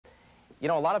You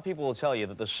know, a lot of people will tell you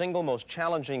that the single most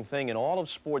challenging thing in all of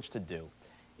sports to do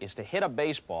is to hit a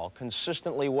baseball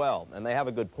consistently well, and they have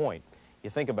a good point. You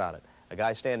think about it. A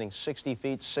guy standing 60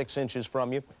 feet, 6 inches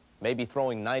from you, maybe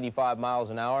throwing 95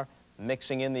 miles an hour,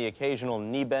 mixing in the occasional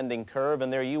knee-bending curve,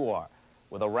 and there you are,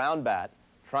 with a round bat,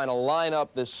 trying to line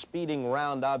up this speeding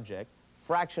round object,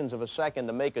 fractions of a second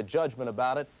to make a judgment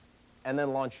about it, and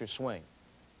then launch your swing.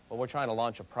 Well, we're trying to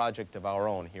launch a project of our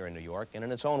own here in New York, and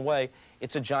in its own way,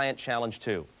 it's a giant challenge,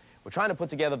 too. We're trying to put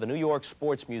together the New York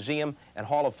Sports Museum and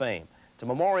Hall of Fame to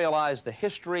memorialize the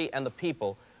history and the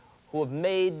people who have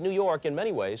made New York, in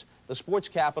many ways, the sports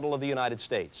capital of the United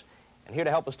States. And here to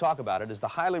help us talk about it is the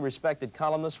highly respected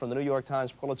columnist from the New York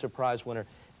Times Pulitzer Prize winner,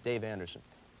 Dave Anderson.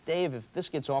 Dave, if this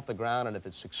gets off the ground and if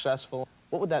it's successful,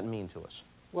 what would that mean to us?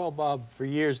 Well, Bob, for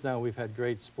years now we've had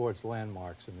great sports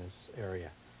landmarks in this area.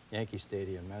 Yankee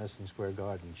Stadium, Madison Square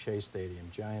Garden, Shea Stadium,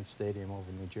 Giant Stadium over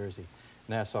in New Jersey,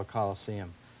 Nassau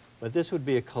Coliseum. But this would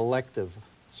be a collective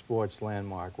sports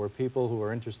landmark where people who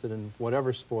are interested in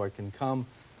whatever sport can come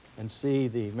and see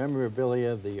the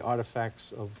memorabilia, the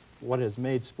artifacts of what has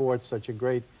made sports such a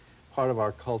great part of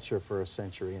our culture for a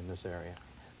century in this area.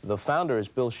 The founder is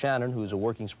Bill Shannon, who's a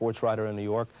working sports writer in New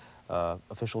York,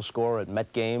 official scorer at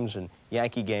Met games and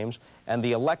Yankee games, and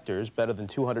the electors, better than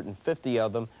 250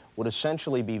 of them, would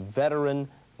essentially be veteran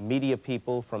media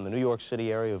people from the New York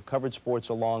City area who've covered sports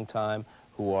a long time,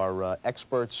 who are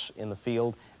experts in the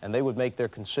field, and they would make their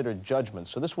considered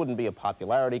judgments. So this wouldn't be a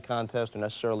popularity contest or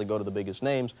necessarily go to the biggest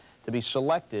names. To be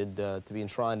selected to be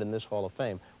enshrined in this Hall of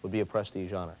Fame would be a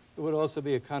prestige honor. It would also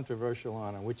be a controversial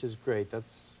honor, which is great.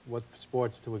 That's what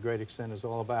sports, to a great extent, is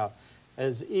all about.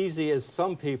 As easy as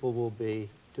some people will be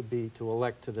to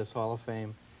elect to this Hall of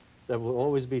Fame, there will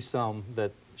always be some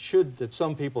that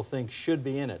some people think should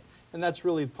be in it. And that's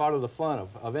really part of the fun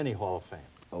of any Hall of Fame.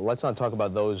 Well, let's not talk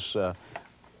about those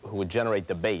who would generate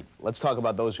debate. Let's talk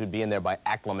about those who'd be in there by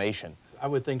acclamation. I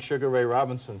would think Sugar Ray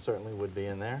Robinson certainly would be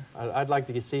in there. I'd like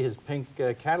to see his pink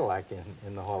Cadillac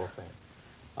in the Hall of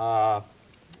Fame.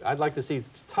 I'd like to see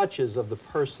touches of the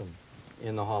person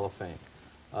in the Hall of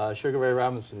Fame. Sugar Ray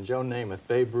Robinson, Joe Namath,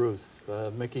 Babe Ruth,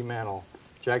 Mickey Mantle,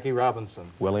 Jackie Robinson.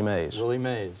 Willie Mays. Willie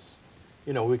Mays.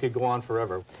 You know, we could go on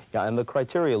forever. Yeah, and the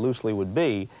criteria loosely would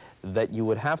be that you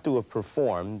would have to have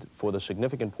performed for the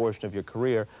significant portion of your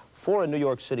career for a New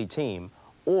York City team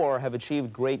or have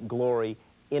achieved great glory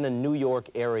in a New York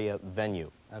area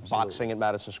venue. Absolutely. Boxing at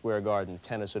Madison Square Garden,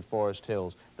 tennis at Forest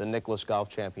Hills, the Nicklaus Golf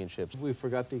Championships. We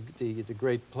forgot the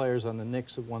great players on the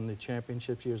Knicks that won the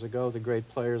championships years ago, the great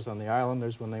players on the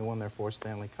Islanders when they won their 4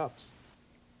 Stanley Cups.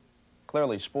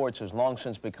 Clearly, sports has long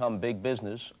since become big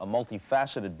business, a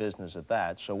multifaceted business at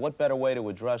that, so what better way to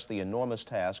address the enormous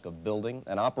task of building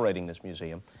and operating this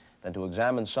museum than to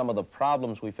examine some of the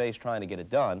problems we face trying to get it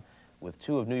done with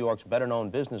 2 of New York's better-known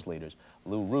business leaders,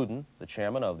 Lou Rudin, the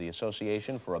chairman of the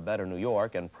Association for a Better New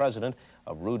York and president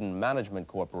of Rudin Management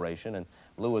Corporation, and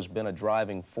Lou has been a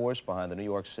driving force behind the New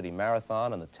York City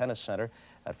Marathon and the Tennis Center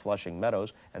at Flushing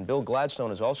Meadows, and Bill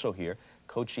Gladstone is also here,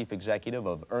 co-chief executive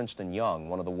of Ernst Young,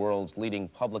 one of the world's leading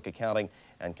public accounting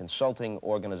and consulting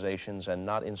organizations, and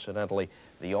not incidentally,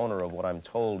 the owner of what I'm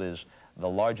told is the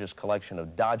largest collection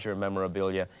of Dodger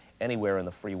memorabilia anywhere in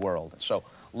the free world. So,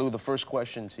 Lou, the first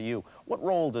question to you, what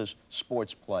role does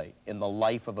sports play in the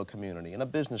life of a community, in a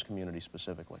business community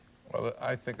specifically? Well,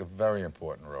 I think a very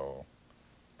important role.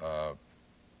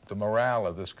 The morale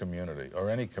of this community, or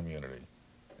any community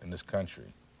in this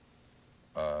country,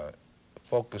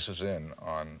 focuses in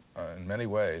many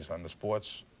ways on the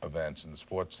sports events and the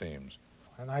sports teams.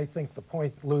 And I think the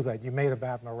point, Lou, that you made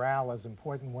about morale is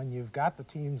important. When you've got the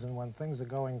teams and when things are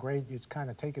going great, you kind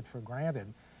of take it for granted.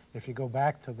 If you go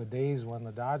back to the days when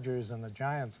the Dodgers and the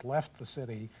Giants left the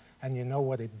city and you know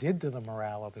what it did to the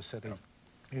morale of the city,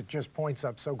 it just points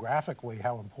up so graphically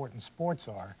how important sports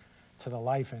are to the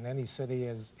life in any city,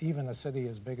 even a city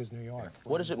as big as New York.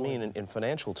 What does it mean in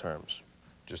financial terms?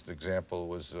 Just an example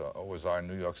was our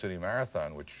New York City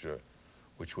Marathon, which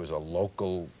was a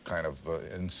local kind of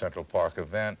in Central Park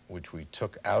event, which we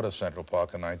took out of Central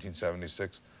Park in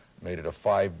 1976, made it a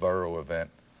 5-borough event,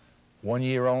 1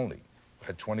 year only.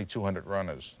 Had 2,200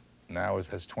 runners. Now it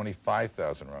has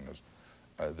 25,000 runners.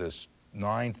 There's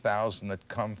 9,000 that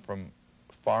come from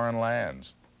foreign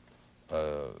lands.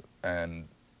 And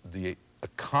the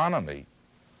economy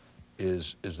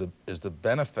is the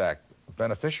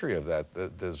beneficiary of that.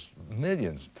 There's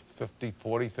millions, 50,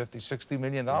 40, 50, 60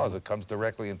 million dollars that comes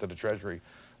directly into the Treasury.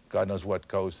 God knows what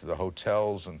goes to the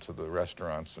hotels and to the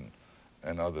restaurants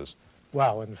and others.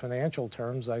 Well, in financial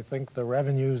terms, I think the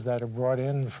revenues that are brought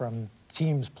in from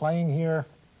teams playing here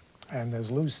And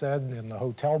as Lou said, in the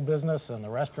hotel business and the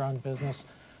restaurant business,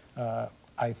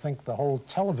 I think the whole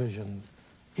television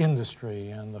industry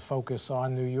and the focus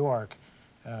on New York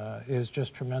is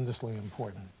just tremendously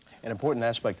important. An important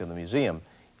aspect of the museum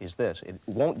is this. It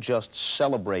won't just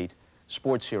celebrate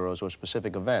sports heroes or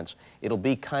specific events. It'll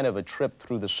be kind of a trip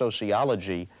through the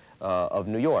sociology of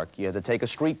New York. You had to take a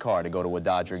streetcar to go to a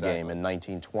Dodger game in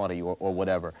 1920 or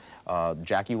whatever.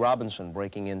 Jackie Robinson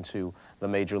breaking into the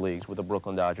major leagues with the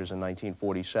Brooklyn Dodgers in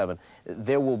 1947.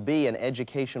 There will be an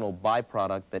educational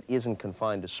byproduct that isn't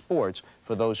confined to sports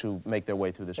for those who make their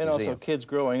way through this museum. And also kids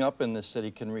growing up in this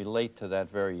city can relate to that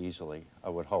very easily, I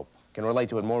would hope. Can relate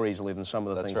to it more easily than some of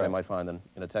the That's things they right. might find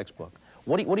in a textbook.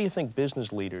 What do you think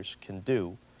business leaders can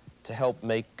do to help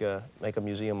make a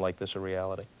museum like this a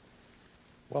reality?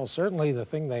 Well, certainly the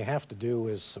thing they have to do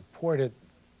is support it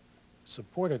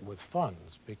with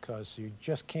funds, because you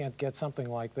just can't get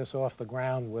something like this off the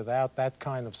ground without that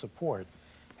kind of support.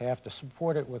 They have to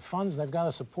support it with funds, and they've got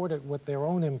to support it with their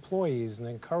own employees and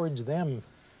encourage them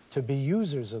to be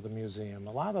users of the museum.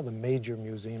 A lot of the major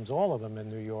museums, all of them in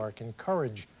New York,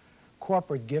 encourage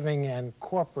corporate giving and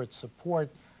corporate support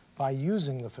by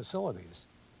using the facilities.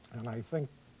 And I think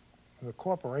the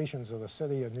corporations of the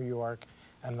city of New York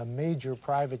and the major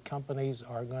private companies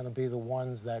are going to be the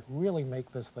ones that really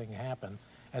make this thing happen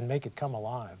and make it come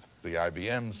alive. The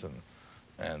IBMs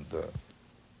and the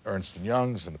Ernst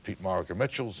Youngs and the Pete Marker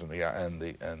Mitchells and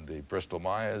the Bristol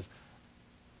Myers,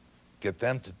 get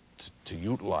them to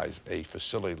utilize a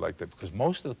facility like that, because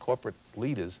most of the corporate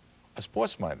leaders are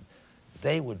sports-minded.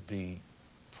 They would be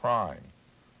prime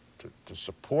to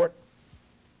support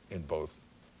in both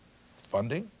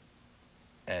funding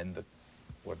and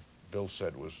what Bill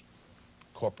said was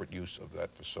corporate use of that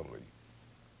facility.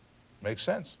 Makes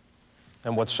sense.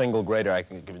 And what's single greater, I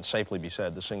can even safely be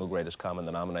said, the single greatest common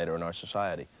denominator in our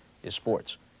society is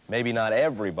sports. Maybe not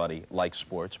everybody likes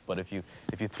sports, but if you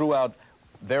threw out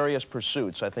various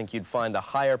pursuits, I think you'd find a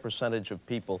higher percentage of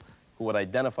people who would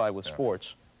identify with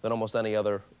sports than almost any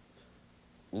other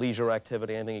leisure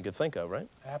activity, anything you could think of, right?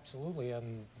 Absolutely,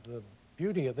 and the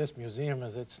beauty of this museum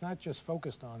is it's not just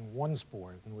focused on one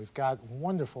sport, and we've got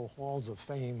wonderful halls of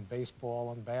fame,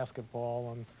 baseball and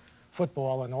basketball and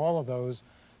football and all of those,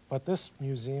 but this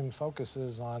museum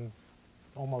focuses on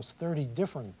almost 30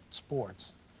 different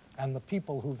sports, and the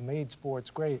people who've made sports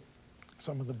great,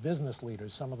 some of the business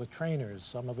leaders, some of the trainers,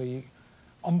 some of the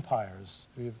umpires.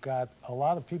 We've got a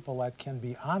lot of people that can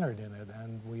be honored in it,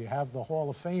 and we have the Hall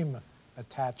of Fame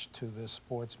attached to this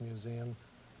sports museum,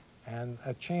 and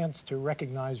a chance to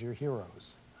recognize your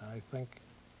heroes. I think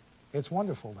it's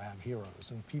wonderful to have heroes,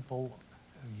 and people,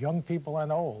 young people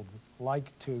and old,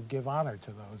 like to give honor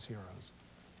to those heroes.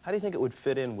 How do you think it would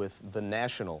fit in with the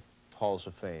national halls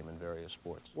of fame in various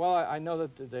sports? Well, I know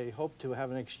that they hope to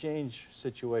have an exchange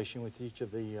situation with each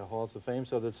of the halls of fame,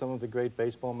 so that some of the great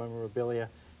baseball memorabilia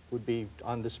would be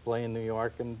on display in New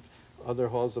York, and other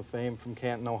halls of fame from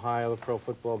Canton, Ohio, the pro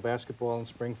football, basketball in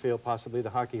Springfield, possibly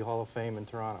the Hockey Hall of Fame in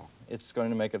Toronto. It's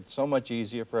going to make it so much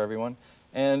easier for everyone,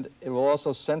 and it will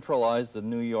also centralize the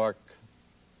New York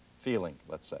feeling,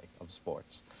 let's say, of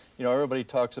sports. You know, everybody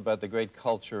talks about the great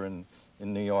culture in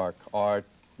New York, art,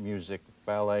 music,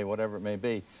 ballet, whatever it may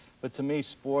be, but to me,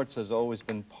 sports has always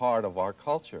been part of our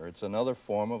culture. It's another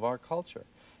form of our culture,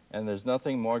 and there's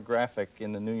nothing more graphic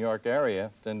in the New York area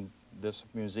than this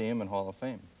museum and Hall of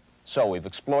Fame. So we've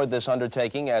explored this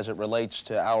undertaking as it relates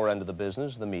to our end of the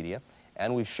business, the media,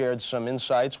 and we've shared some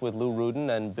insights with Lou Rudin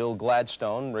and Bill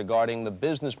Gladstone regarding the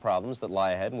business problems that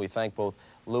lie ahead, and we thank both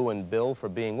Lou and Bill for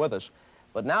being with us.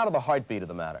 But now to the heartbeat of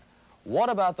the matter. What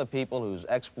about the people whose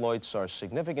exploits are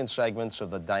significant segments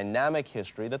of the dynamic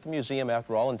history that the museum,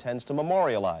 after all, intends to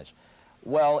memorialize?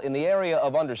 Well, in the area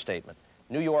of understatement,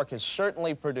 New York has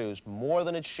certainly produced more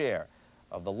than its share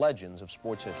of the legends of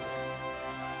sports history.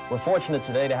 We're fortunate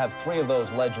today to have three of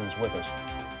those legends with us.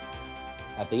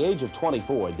 At the age of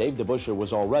 24, Dave DeBusschere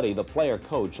was already the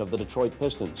player-coach of the Detroit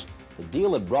Pistons. The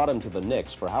deal that brought him to the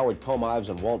Knicks for Howard Komives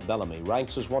and Walt Bellamy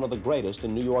ranks as one of the greatest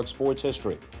in New York sports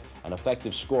history. An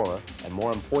effective scorer, and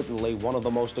more importantly, one of the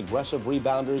most aggressive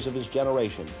rebounders of his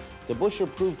generation,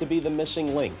 DeBusschere proved to be the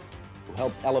missing link who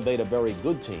helped elevate a very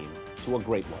good team to a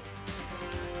great one.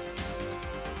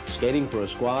 Skating for a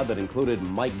squad that included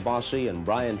Mike Bossy and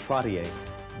Brian Trottier,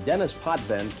 Denis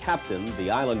Potvin captained the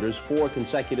Islanders' 4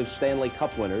 consecutive Stanley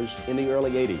Cup winners in the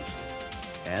early 80s.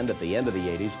 And at the end of the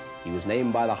 80s, he was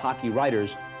named by the hockey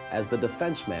writers as the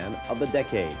defenseman of the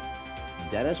decade.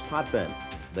 Denis Potvin,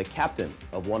 the captain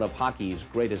of one of hockey's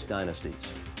greatest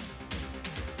dynasties.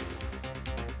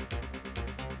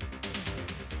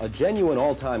 A genuine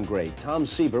all-time great, Tom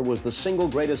Seaver was the single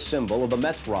greatest symbol of the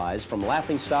Mets' rise from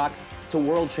laughingstock to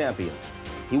world champions.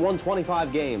 He won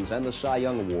 25 games and the Cy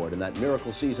Young Award in that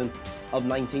miracle season of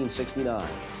 1969.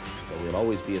 Though he'll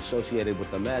always be associated with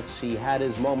the Mets, he had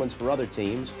his moments for other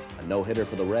teams, a no-hitter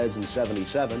for the Reds in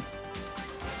 '77,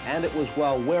 and it was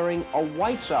while wearing a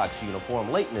White Sox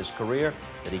uniform late in his career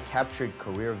that he captured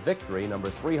career victory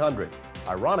number 300,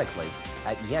 ironically,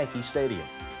 at Yankee Stadium.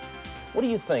 What do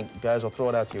you think, guys, I'll throw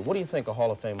it out to you, what do you think a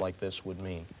Hall of Fame like this would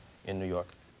mean in New York?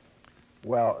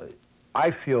 Well,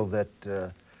 I feel that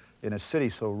in a city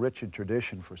so rich in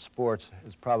tradition for sports,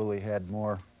 has probably had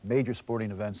more major sporting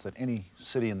events than any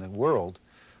city in the world,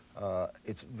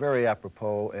 it's very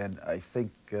apropos, and I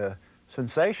think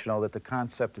sensational that the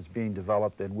concept is being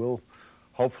developed and will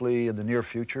hopefully in the near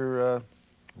future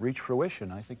reach fruition.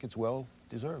 I think it's well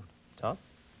deserved. Tom?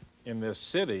 In this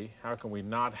city, how can we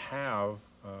not have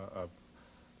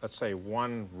let's say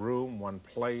one room, one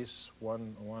place,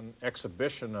 one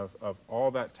exhibition of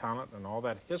all that talent and all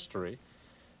that history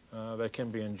that can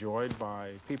be enjoyed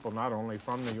by people not only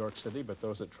from New York City, but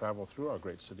those that travel through our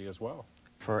great city as well.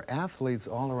 For athletes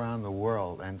all around the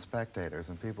world and spectators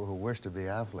and people who wish to be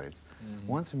athletes,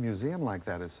 once a museum like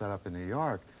that is set up in New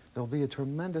York, there'll be a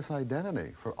tremendous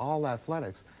identity for all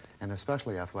athletics, and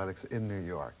especially athletics in New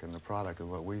York, and the product of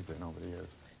what we've been over the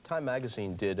years. Time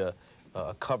magazine did a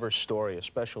cover story, a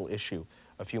special issue,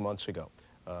 a few months ago,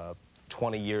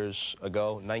 20 years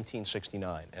ago,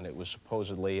 1969, and it was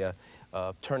supposedly a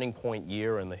turning point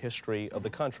year in the history of the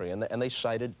country, and they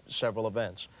cited several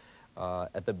events.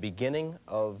 At the beginning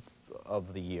of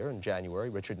the year, in January,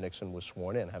 Richard Nixon was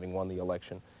sworn in, having won the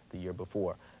election the year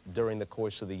before. During the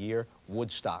course of the year,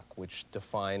 Woodstock, which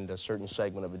defined a certain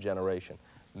segment of a generation.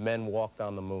 Men walked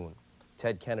on the moon.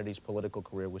 Ted Kennedy's political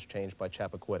career was changed by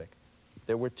Chappaquiddick.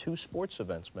 There were two sports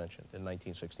events mentioned in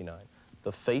 1969.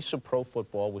 The face of pro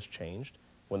football was changed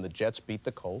when the Jets beat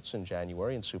the Colts in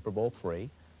January in Super Bowl III,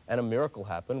 and a miracle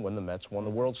happened when the Mets won the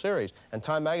World Series. And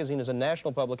Time magazine is a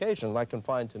national publication, not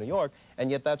confined to New York, and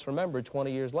yet that's remembered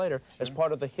 20 years later as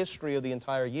part of the history of the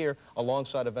entire year,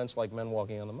 alongside events like men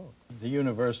walking on the moon. The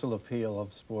universal appeal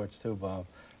of sports, too, Bob.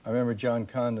 I remember John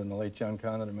Condon, the late John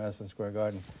Condon at Madison Square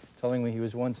Garden, telling me he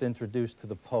was once introduced to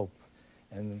the Pope,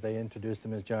 and they introduced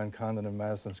him as John Condon at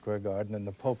Madison Square Garden, and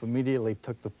the Pope immediately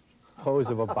took the pose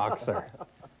of a boxer.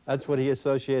 That's what he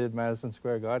associated Madison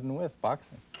Square Garden with,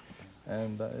 boxing.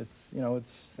 And it's, you know,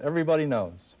 everybody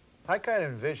knows. I kind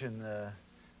of envision the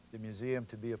museum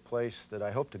to be a place that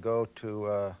I hope to go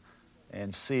to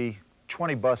and see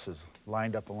 20 buses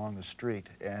lined up along the street,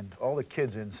 and all the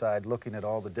kids inside looking at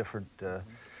all the different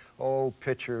old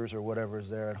pictures or whatever is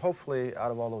there, and hopefully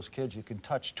out of all those kids you can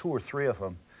touch 2 or 3 of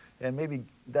them, and maybe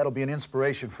that'll be an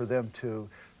inspiration for them to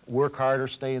work harder,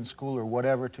 stay in school or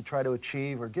whatever, to try to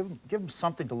achieve, or give them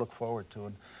something to look forward to.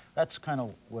 And that's kind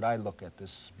of what I look at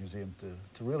this museum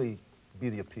to really be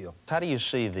the appeal. How do you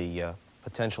see the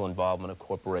potential involvement of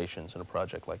corporations in a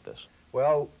project like this?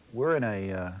 Well, we're in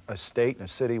a state and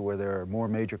a city where there are more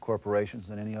major corporations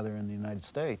than any other in the United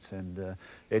States, and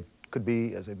it could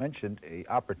be, as I mentioned, an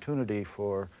opportunity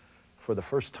for the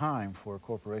first time for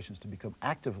corporations to become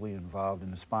actively involved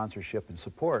in the sponsorship and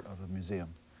support of a museum.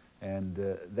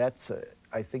 And that's,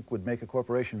 I think, would make a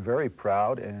corporation very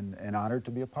proud and honored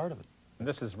to be a part of it. And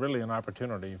this is really an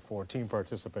opportunity for team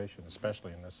participation,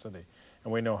 especially in this city.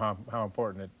 And we know how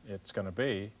important it's going to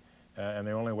be, and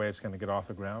the only way it's going to get off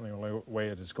the ground, the only way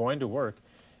it is going to work,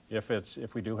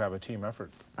 if we do have a team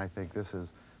effort. I think this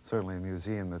is certainly a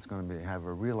museum that's going to have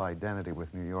a real identity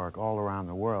with New York all around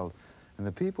the world. And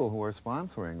the people who are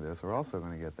sponsoring this are also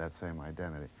going to get that same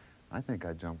identity. I think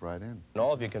I'd jump right in. And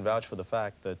all of you can vouch for the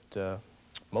fact that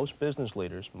most business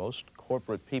leaders, most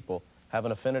corporate people, have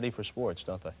an affinity for sports,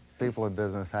 don't they? People in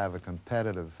business have a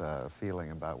competitive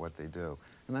feeling about what they do.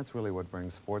 And that's really what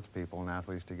brings sports people and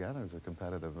athletes together, is a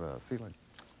competitive feeling.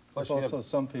 Plus, also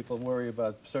some people worry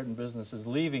about certain businesses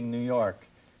leaving New York.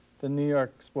 The New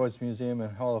York Sports Museum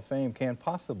and Hall of Fame can't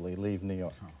possibly leave New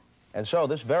York. And so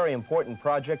this very important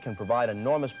project can provide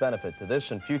enormous benefit to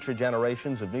this and future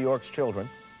generations of New York's children,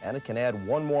 and it can add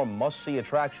one more must-see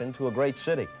attraction to a great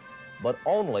city, but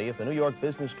only if the New York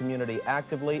business community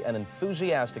actively and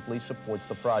enthusiastically supports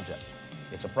the project.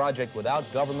 It's a project without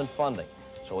government funding,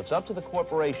 so it's up to the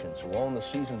corporations who own the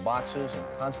season boxes and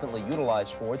constantly utilize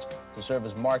sports to serve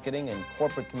as marketing and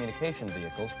corporate communication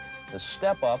vehicles to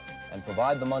step up and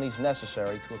provide the monies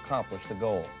necessary to accomplish the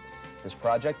goal. This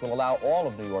project will allow all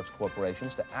of New York's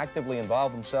corporations to actively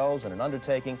involve themselves in an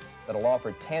undertaking that will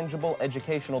offer tangible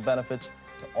educational benefits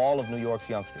to all of New York's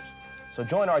youngsters. So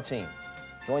join our team.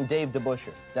 Join Dave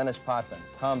DeBusschere, Denis Potvin,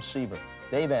 Tom Seaver,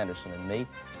 Dave Anderson, and me,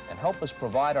 and help us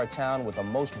provide our town with the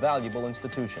most valuable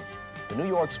institution, the New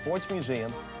York Sports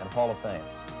Museum and Hall of Fame.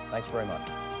 Thanks very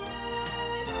much.